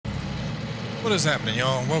What is happening,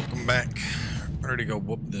 y'all? Welcome back. Ready to go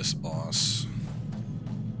whoop this boss.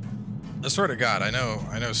 I swear to God, I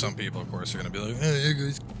know some people, of course, are gonna be like, "Hey, you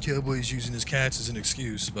guys, Cowboy's using his cats as an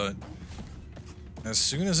excuse," but as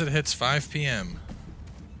soon as it hits 5 p.m.,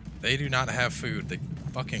 they do not have food. They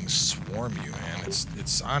fucking swarm you, man.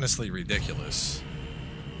 It's honestly ridiculous.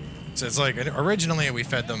 So it's like, originally we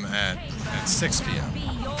fed them at 6 p.m.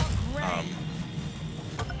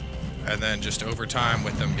 And then just over time,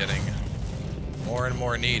 with them getting more and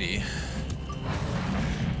more needy,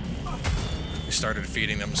 we started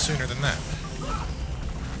feeding them sooner than that.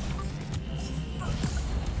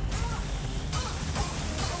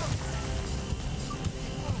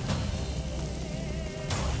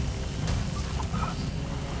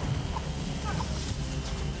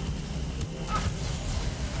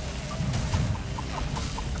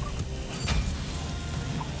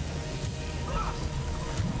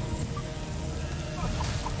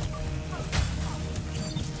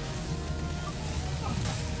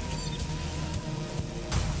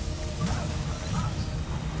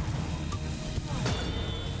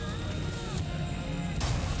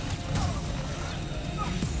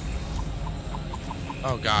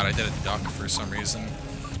 Oh god, I did a duck for some reason.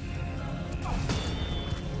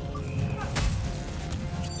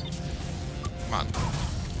 Come on.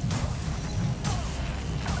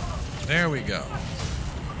 There we go.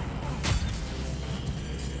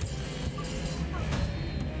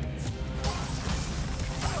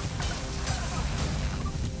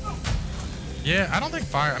 Yeah, I don't think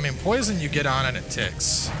fire... I mean, poison you get on and it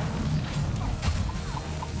ticks.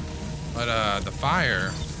 But, the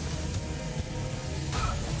fire...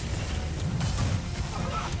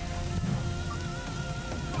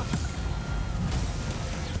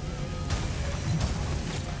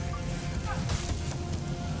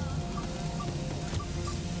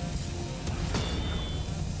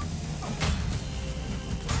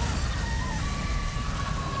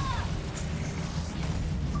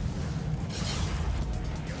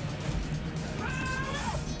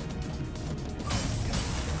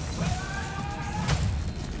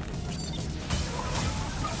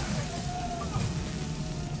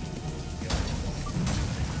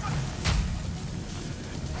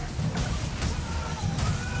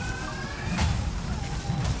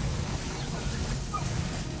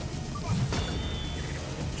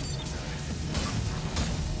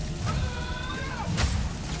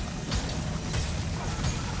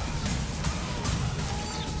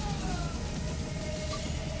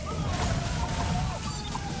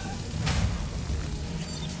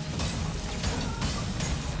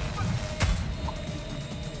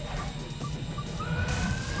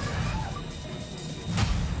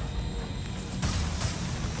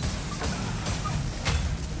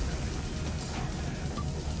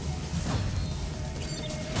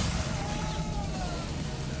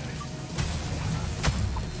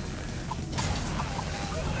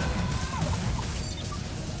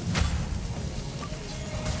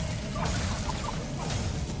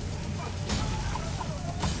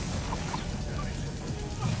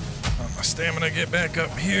 Stamina, get back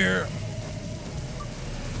up here.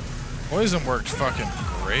 Poison worked fucking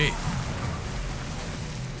great.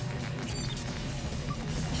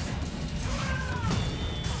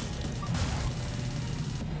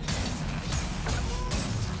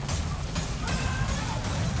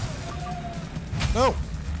 No!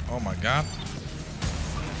 Oh my god.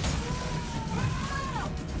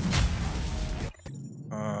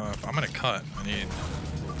 If I'm gonna cut, I need...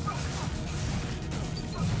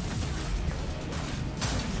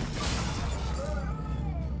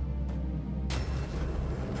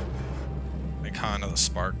 of the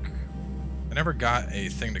spark. I never got a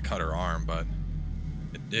thing to cut her arm, but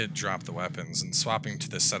it did drop the weapons, and swapping to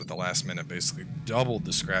this set at the last minute basically doubled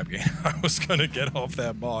the scrap gain I was gonna get off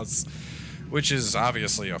that boss, which is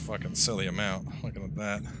obviously a fucking silly amount. Looking at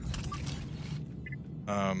that.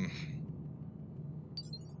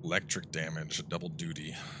 Electric damage, double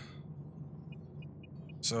duty.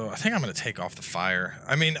 So I think I'm gonna take off the fire.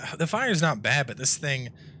 I mean, the fire is not bad, but this thing,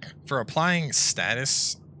 for applying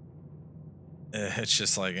status, it's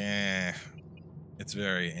just like, it's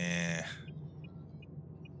very,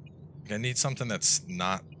 I need something that's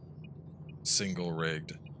not single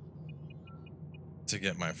rigged to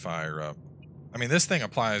get my fire up. I mean, this thing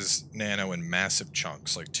applies nano in massive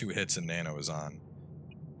chunks, like 2 hits and nano is on.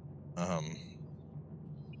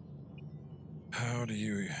 How do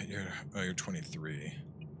you, you're 23.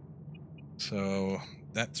 So,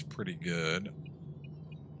 that's pretty good.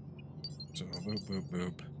 So, boop, boop,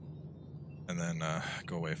 boop. And then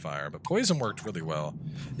go away fire. But poison worked really well.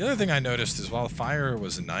 The other thing I noticed is while fire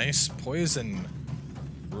was nice, poison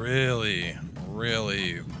really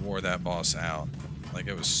really wore that boss out. Like,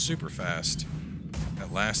 it was super fast.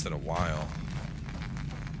 It lasted a while.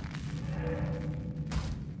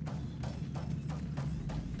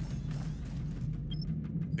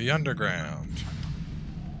 The underground.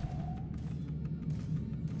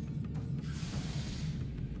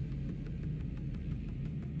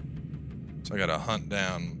 So I gotta hunt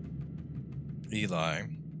down Eli.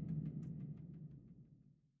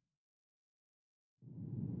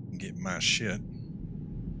 Get my shit.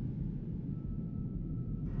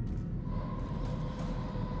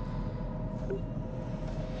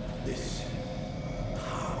 This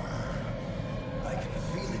power, I can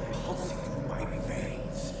feel it pulsing through my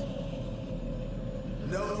veins.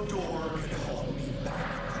 No door can hold me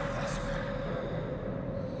back, Professor.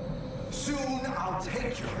 Soon I'll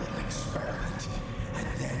take your little experiment, and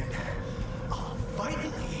then I'll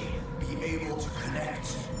finally be able to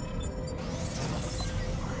connect.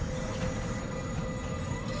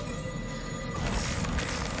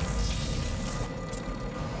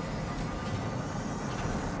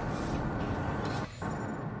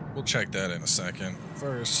 We'll check that in a second.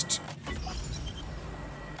 First,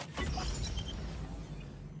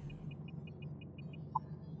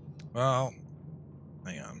 well,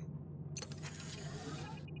 hang on.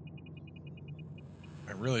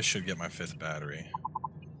 I really should get my 5th battery.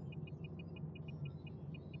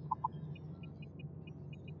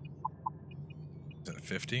 Is it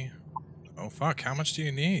 50? Oh fuck, how much do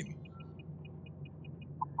you need?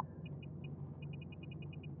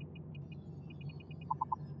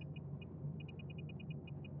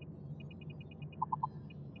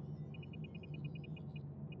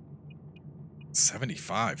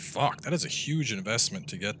 $75. Fuck, that is a huge investment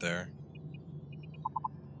to get there.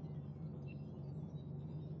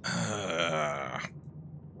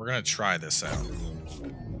 We're gonna try this out.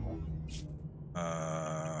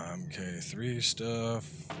 MK3 stuff.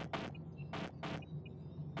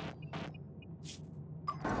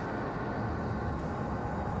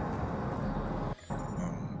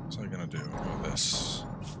 What's I gonna do? Go this.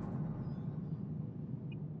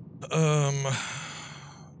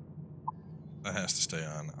 That has to stay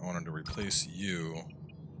on. I wanted to replace you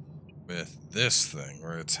with this thing,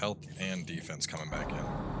 where it's health and defense coming back in.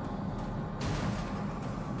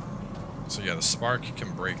 So yeah, the spark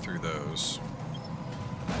can break through those.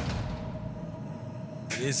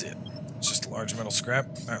 What is it? It's just large metal scrap.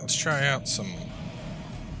 Alright, let's try out some...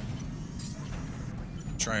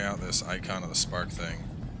 Try out this icon of the spark thing.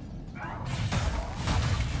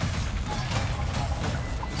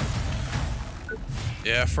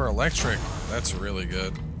 Yeah, for electric, that's really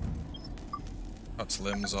good. Cuts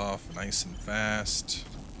limbs off nice and fast.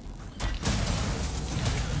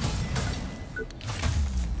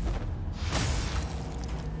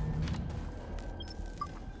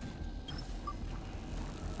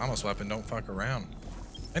 Almost weapon, don't fuck around.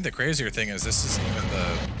 I think the crazier thing is this is even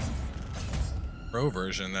the Pro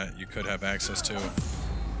version that you could have access to.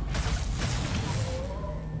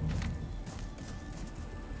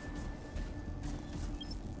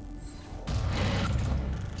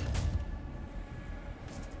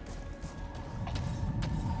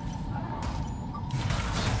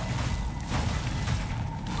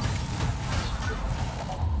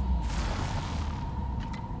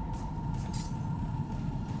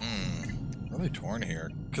 Torn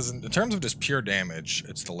here, because in terms of just pure damage,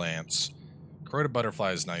 it's the lance. Corroded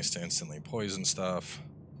butterfly is nice to instantly poison stuff.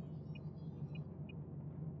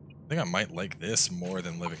 I think I might like this more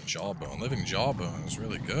than living jawbone. Living jawbone is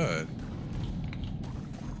really good,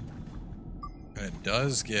 and it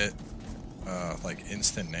does get like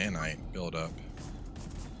instant nanite build up.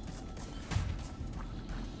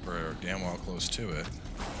 We're damn well close to it.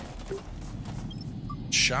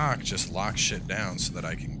 Shock just locks shit down so that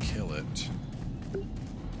I can kill it.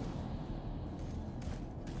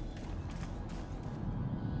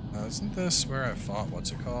 Isn't this where I fought?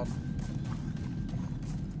 What's it called?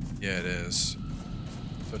 Yeah, it is.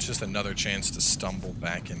 So it's just another chance to stumble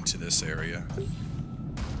back into this area.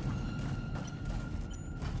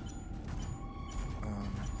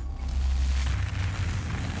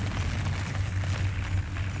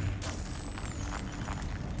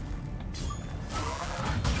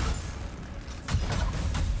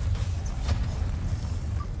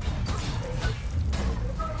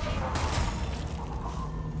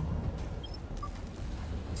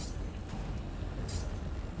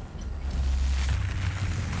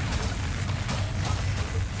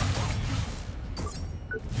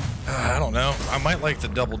 I don't know. I might like the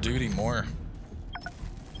double duty more.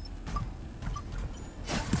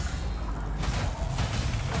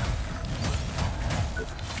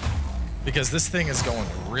 Because this thing is going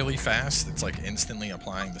really fast. It's like instantly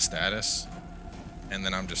applying the status. And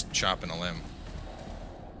then I'm just chopping a limb.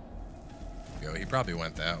 Go. He probably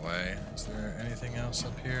went that way. Is there anything else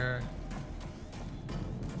up here?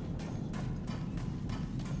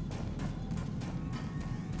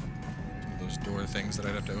 Those door things that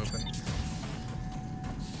I'd have to open.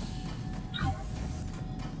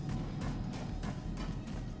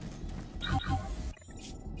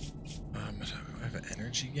 Do I have an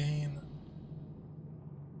energy gain?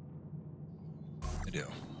 I do.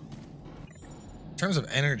 In terms of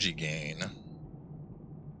energy gain,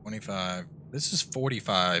 25. This is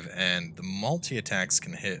 45, and the multi-attacks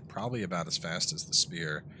can hit probably about as fast as the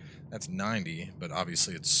spear. That's 90, but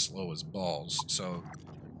obviously it's slow as balls. So,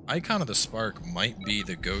 Icon of the Spark might be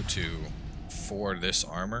the go-to for this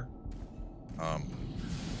armor.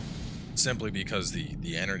 Simply because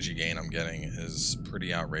the energy gain I'm getting is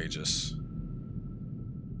pretty outrageous.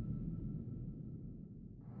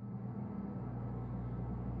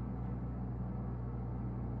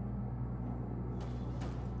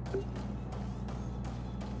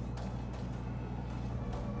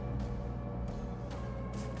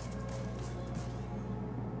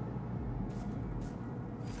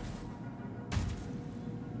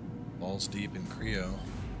 Balls deep in Creo.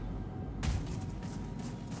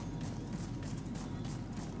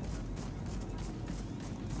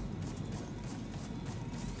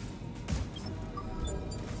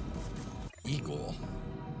 Eagle.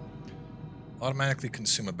 Automatically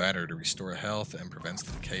consume a battery to restore health and prevents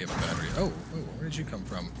the decay of a battery. Oh, where did you come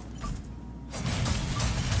from?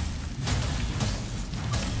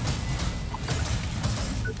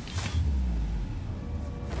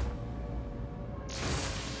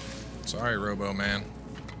 Sorry, Robo Man.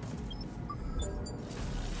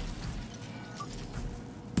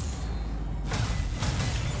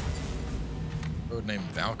 Codename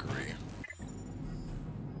Valkyrie.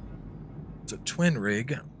 It's a twin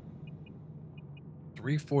rig.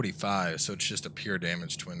 345, so it's just a pure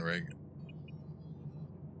damage twin rig.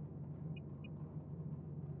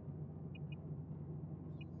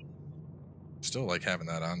 Still like having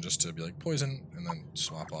that on just to be like poison and then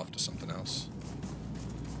swap off to something else.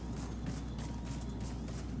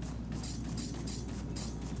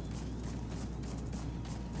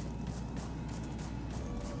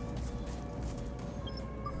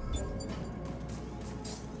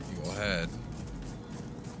 Eagle head.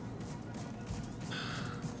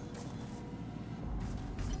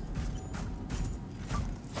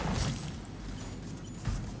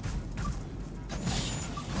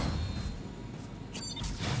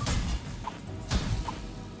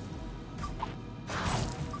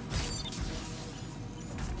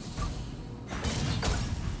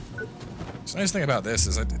 The nice thing about this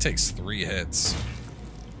is it takes 3 hits.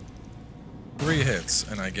 3 hits,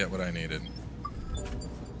 and I get what I needed.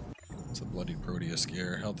 It's a bloody Proteus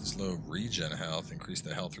gear. Health is low. Regen health. Increase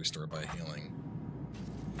the health restored by healing.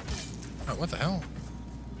 Oh, what the hell?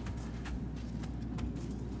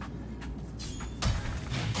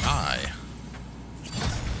 Die.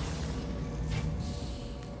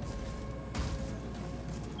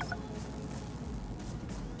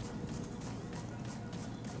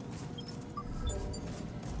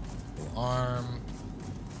 Arm.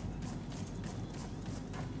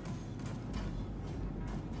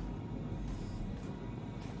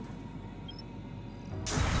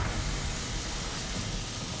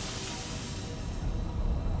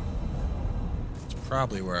 It's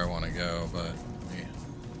probably where I want to go, but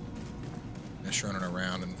just running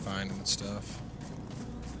around and finding stuff.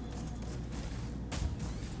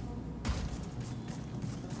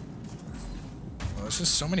 Well, there's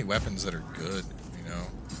just so many weapons that are good, you know.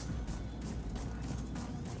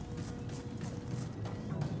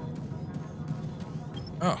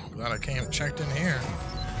 Oh, glad I checked in here.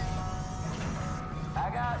 I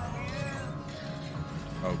got you.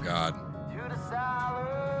 Oh God. To the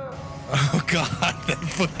salad. Oh God, that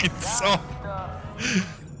fucking song.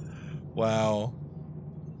 Wow.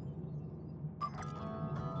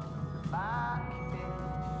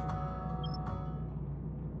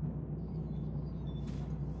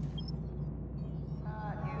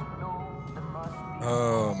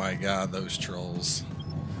 Oh my God, those trolls.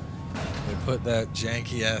 They put that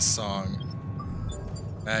janky ass song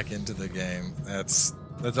back into the game. That's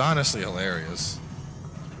honestly hilarious.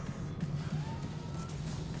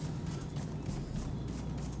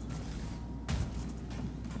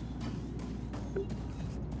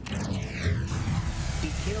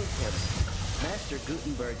 He killed him. Master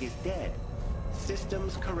Gutenberg is dead.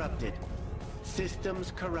 Systems corrupted.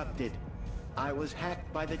 Systems corrupted. I was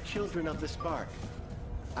hacked by the children of the Spark.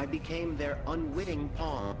 I became their unwitting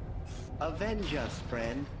pawn. Avenge us,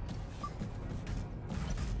 friend.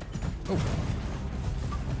 Oh.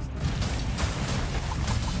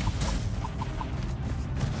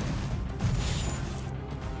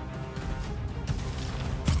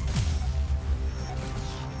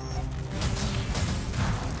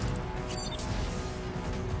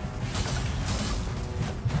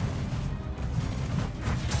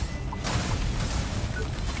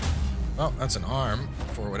 Oh, that's an arm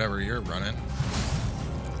for whatever you're running.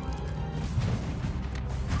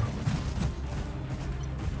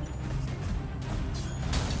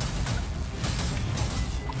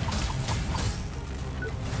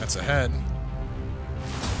 That's a head.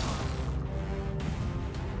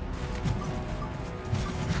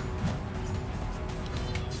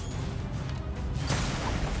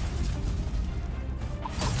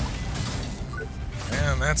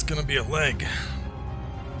 And that's gonna be a leg.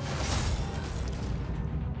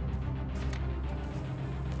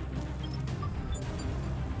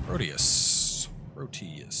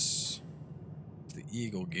 Proteus. The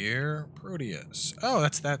eagle gear. Proteus. Oh,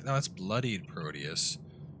 that's that. Oh, that's bloodied Proteus.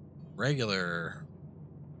 Regular.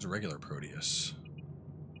 It's a regular Proteus.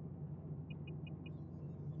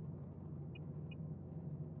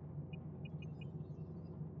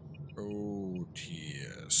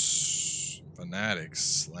 Proteus. Fanatic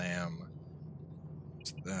Slam.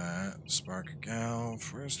 What's that? Spark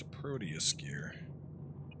Galv. Where's the Proteus gear?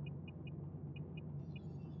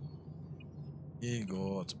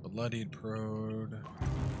 Eagle, it's bloodied prode.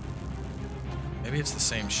 Maybe it's the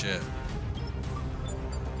same shit.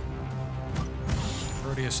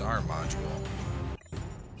 Proteus arm module.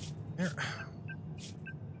 Here.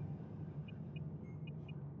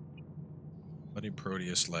 Bloodied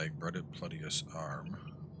Proteus leg, bloodied Proteus arm.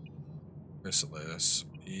 Chrysalis,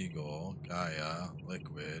 Eagle, Gaia,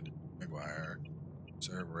 Liquid, Maguire,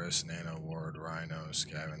 Cerberus, Nano Ward, Rhino,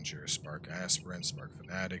 Scavenger, Spark Aspirant, Spark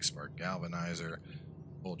Fanatic, Spark Galvanizer,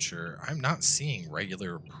 Vulture. I'm not seeing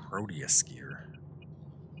regular Proteus gear.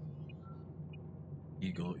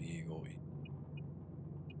 Eagle, Eagle,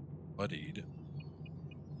 Bloodied.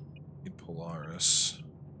 Polaris.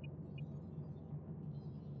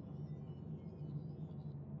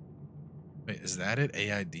 Wait, is that it?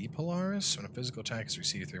 AID Polaris? When a physical attack is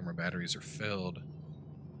received, 3 more batteries are filled.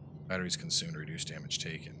 Batteries consumed, reduced damage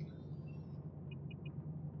taken.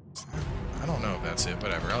 I don't know if that's it.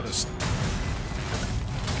 Whatever. I'll just.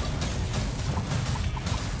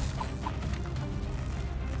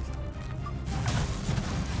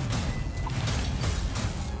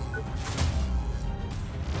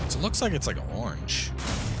 So it looks like it's like orange.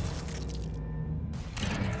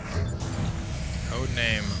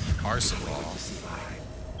 Codename Parsifal.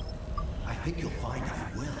 I think you'll find I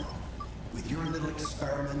will. With your little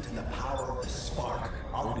experiment and the power of the spark,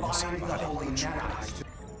 I'll bind the holy nanites to...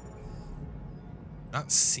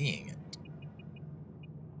 Not seeing it.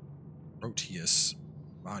 Proteus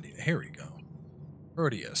body. Here we go.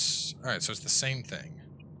 Proteus. Alright, so it's the same thing.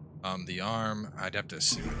 The arm, I'd have to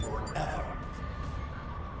see. Forever.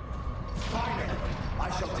 Finally, I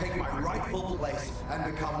shall take my rightful place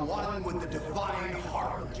and become one with the divine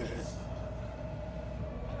harbingers.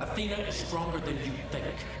 Athena is stronger than you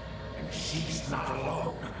think. And she's not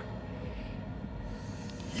alone.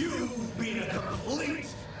 You've been a complete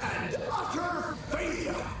and utter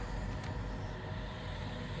failure!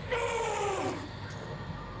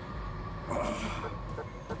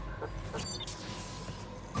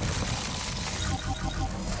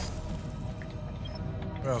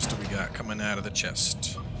 What else do we got coming out of the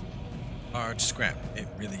chest? Large scrap. It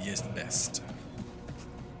really is the best.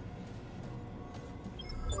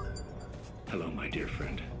 Hello, my dear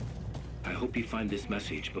friend. I hope you find this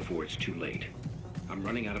message before it's too late. I'm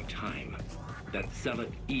running out of time. That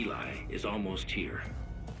zealot Eli is almost here.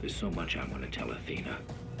 There's so much I want to tell Athena.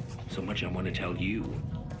 So much I want to tell you.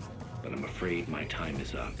 But I'm afraid my time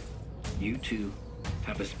is up. You two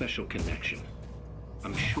have a special connection.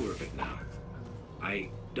 I'm sure of it now. I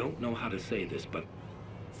don't know how to say this, but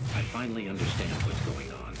I finally understand what's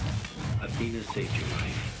going on. Athena saved your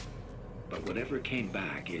life. But whatever came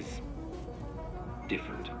back is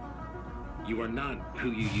different. You are not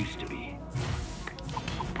who you used to be.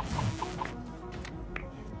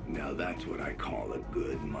 Now that's what I call a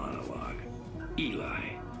good monologue.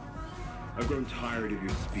 Eli, I've grown tired of your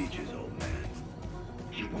speeches, old man.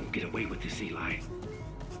 you won't get away with this, Eli.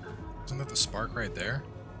 Isn't that the spark right there?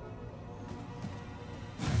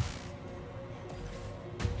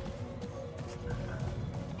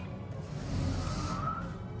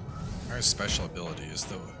 Our special ability is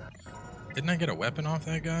the... Didn't I get a weapon off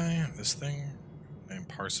that guy? This thing? Named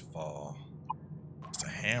Parsifal. It's a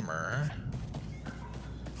hammer.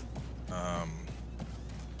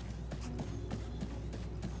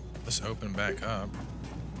 Let's open back up.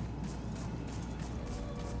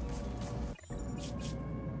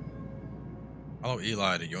 Follow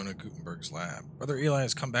Eli to Yona Gutenberg's lab. Brother Eli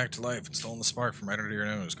has come back to life and stolen the spark from right under your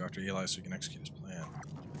nose. Go after Eli so he can execute his plan.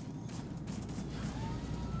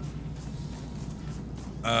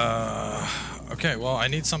 Okay, well, I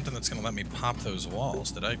need something that's gonna let me pop those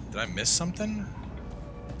walls. Did I miss something?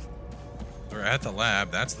 We're at the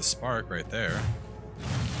lab. That's the spark right there.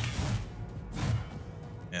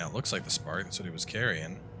 Yeah, it looks like the spark. That's what he was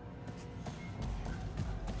carrying.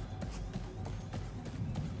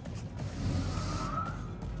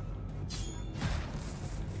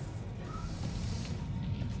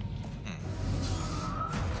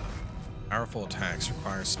 Powerful attacks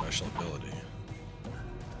require special ability.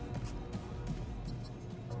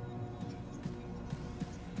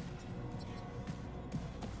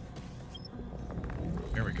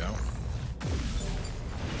 Here we go.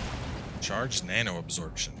 Charged nano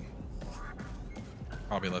absorption.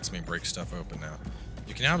 Probably lets me break stuff open now.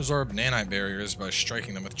 You can now absorb nanite barriers by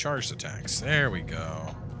striking them with charged attacks. There we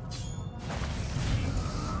go.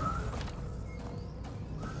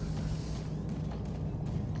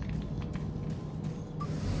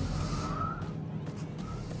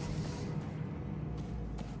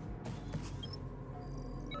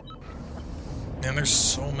 Man, there's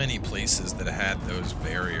so many places that had those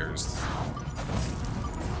barriers.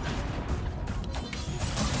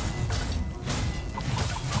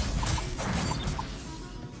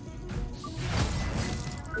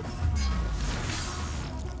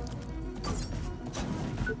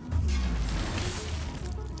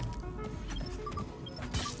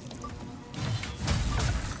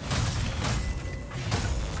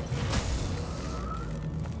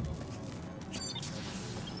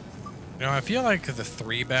 You know, I feel like the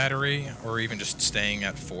 3 battery, or even just staying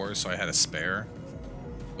at 4 so I had a spare,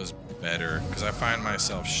 was better, because I find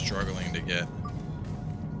myself struggling to get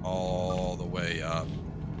all the way up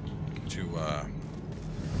to,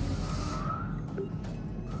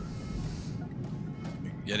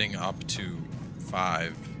 getting up to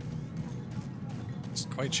 5. It's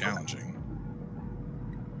quite challenging.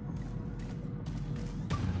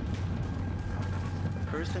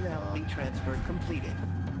 Personality transfer completed.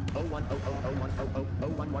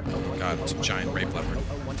 God, it's a giant rape leopard.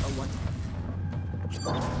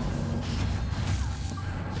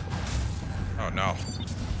 Oh no.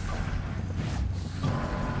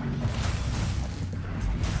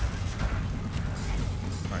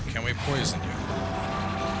 Alright, can we poison you?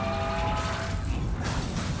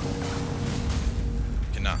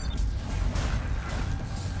 Cannot.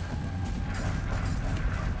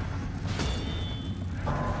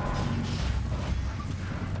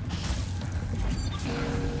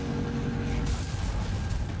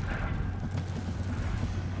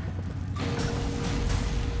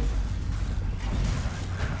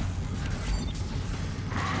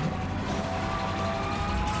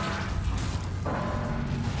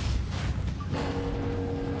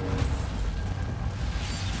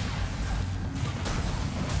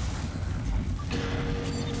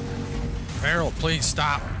 Harold, please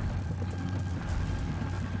stop.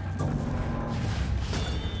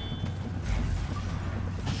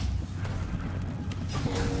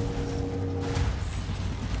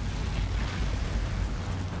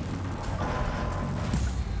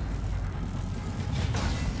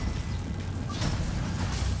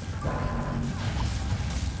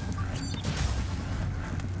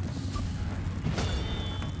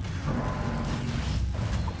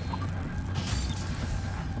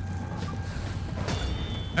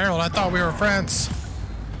 Harold, I thought we were friends.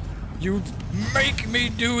 You make me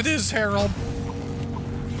do this, Harold.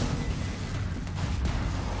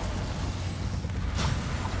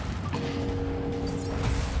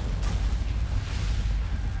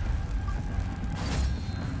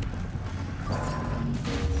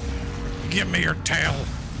 Give me your tail.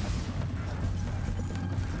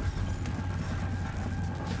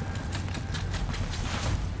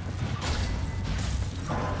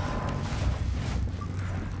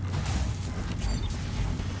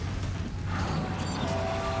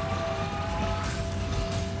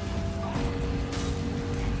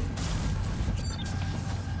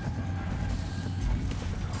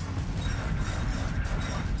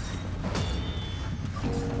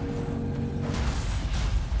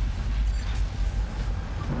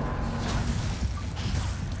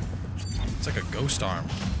 It's like a ghost arm.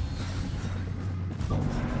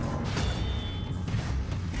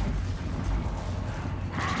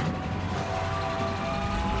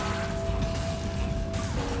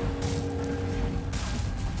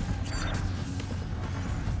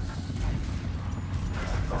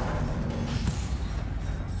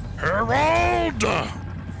 Herald! I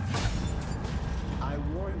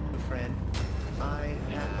warn you, friend. I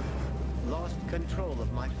have lost control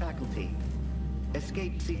of my faculty.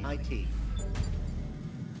 Escape CIT.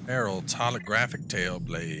 Herald's holographic tail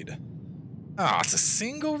blade. Oh, it's a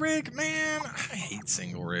single rig, man. I hate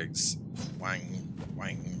single rigs. Wang,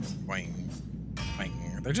 wang, wang,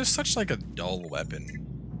 wang. They're just such like a dull weapon.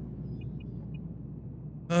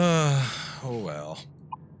 Oh well.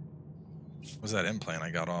 What was that implant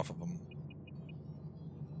I got off of them?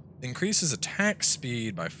 Increases attack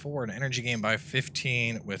speed by 4 and energy gain by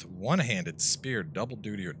 15 with one-handed spear, double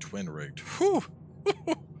duty, or twin rigged. Whew!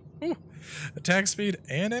 Attack speed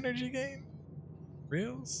and energy gain?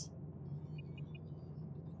 Reals?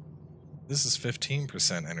 This is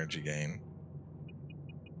 15% energy gain.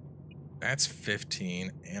 That's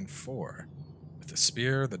 15 and 4. With the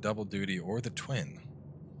spear, the double duty, or the twin.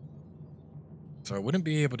 So I wouldn't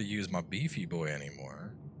be able to use my beefy boy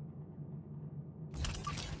anymore.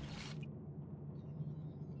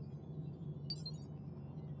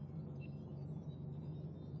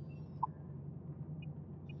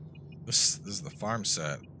 This is the farm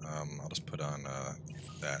set. I'll just put on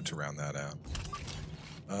that to round that out.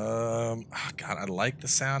 Oh God, I like the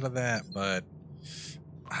sound of that, but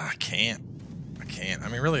I can't. I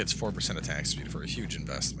mean, really, it's 4% attack speed for a huge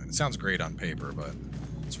investment. It sounds great on paper, but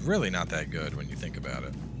it's really not that good when you think about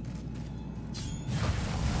it.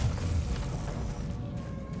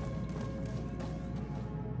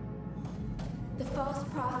 The false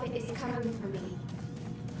prophet is coming for me.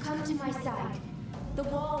 Come to my side. The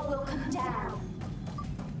wall will come down.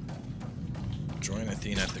 Join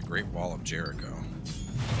Athena at the Great Wall of Jericho.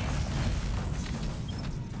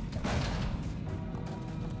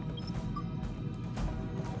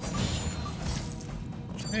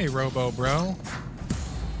 Hey, Robo Bro.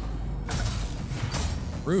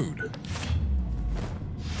 Rude.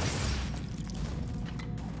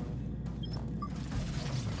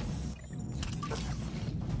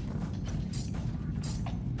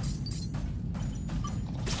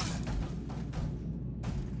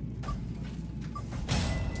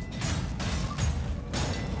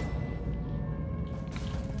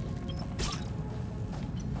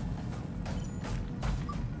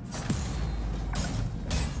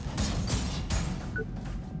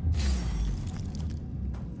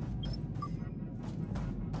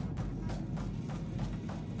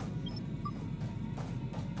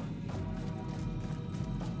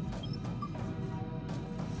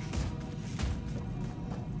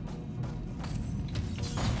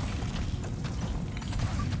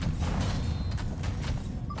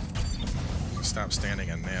 Stop standing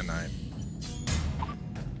in nanite.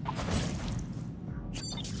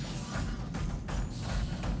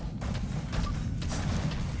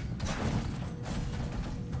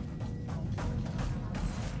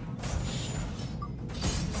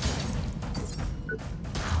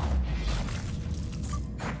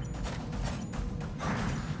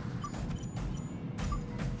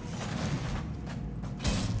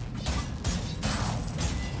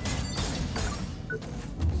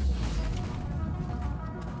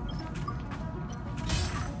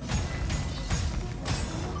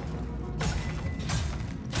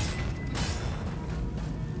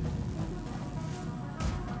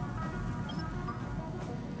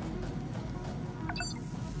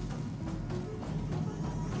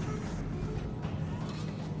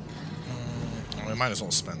 I might as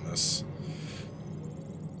well spend this.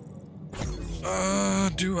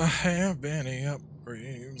 Do I have any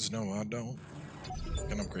upgrades? No, I don't. I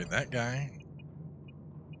can upgrade that guy.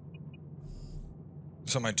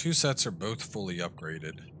 So my two sets are both fully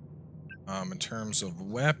upgraded. In terms of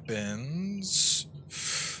weapons,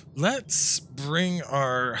 let's bring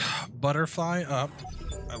our butterfly up.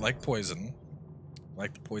 I like poison. I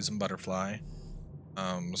like the poison butterfly.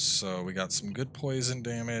 So we got some good poison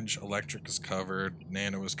damage. Electric is covered.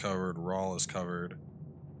 Nano is covered. Raw is covered.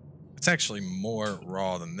 It's actually more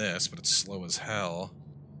raw than this, but it's slow as hell.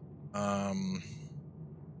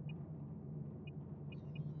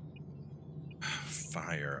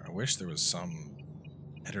 Fire. I wish there was some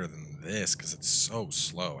better than this, because it's so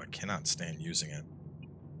slow. I cannot stand using it.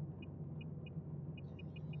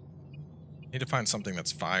 Need to find something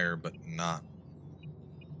that's fire, but not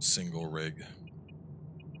single rig.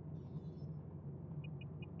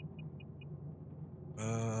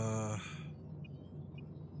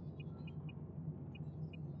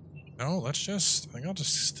 No, let's just, I think I'll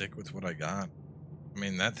just stick with what I got. I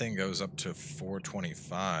mean, that thing goes up to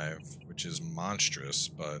 425, which is monstrous,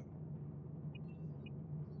 but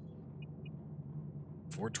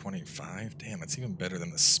 425? Damn, that's even better than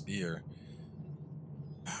the spear.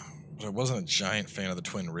 But I wasn't a giant fan of the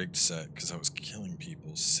twin rigged set because I was killing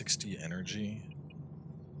people. 60 energy.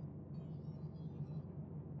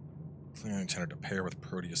 Clearly intended to pair with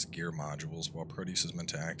Proteus gear modules. While Proteus is meant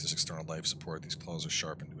to act as external life support, these claws are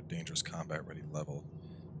sharpened to a dangerous combat ready level.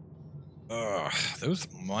 Ugh, those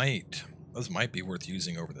might be worth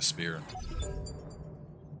using over the spear.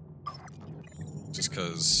 Just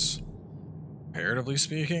because, comparatively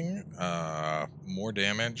speaking, more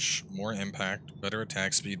damage, more impact, better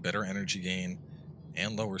attack speed, better energy gain,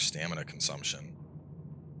 and lower stamina consumption.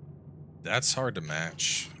 That's hard to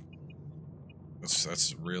match.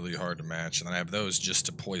 That's really hard to match. And then I have those just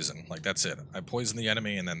to poison. Like, that's it. I poison the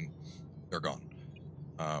enemy and then they're gone.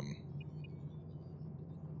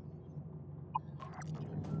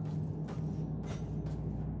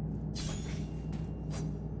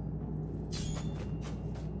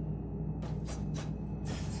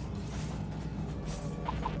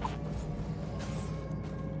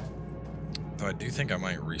 Though I do think I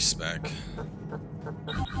might respec. I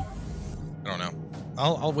don't know.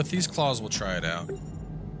 I'll with these claws we'll try it out.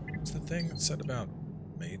 What's the thing that said about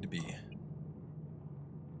made to be?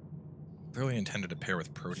 Clearly intended to pair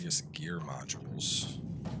with Proteus gear modules.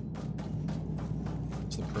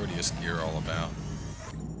 What's the Proteus gear all about?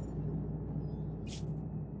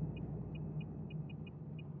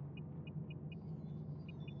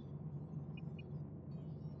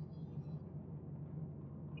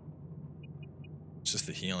 It's just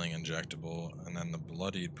the healing injectable, and then the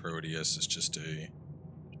bloodied Proteus is just a...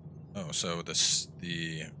 Oh, so this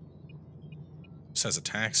has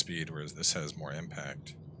attack speed, whereas this has more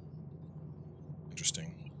impact.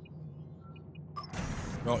 Interesting.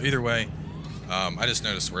 Well, either way, I just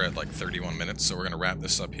noticed we're at like 31 minutes, so we're going to wrap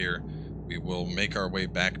this up here. We will make our way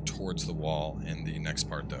back towards the wall in the next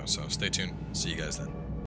part, though, so stay tuned. See you guys then.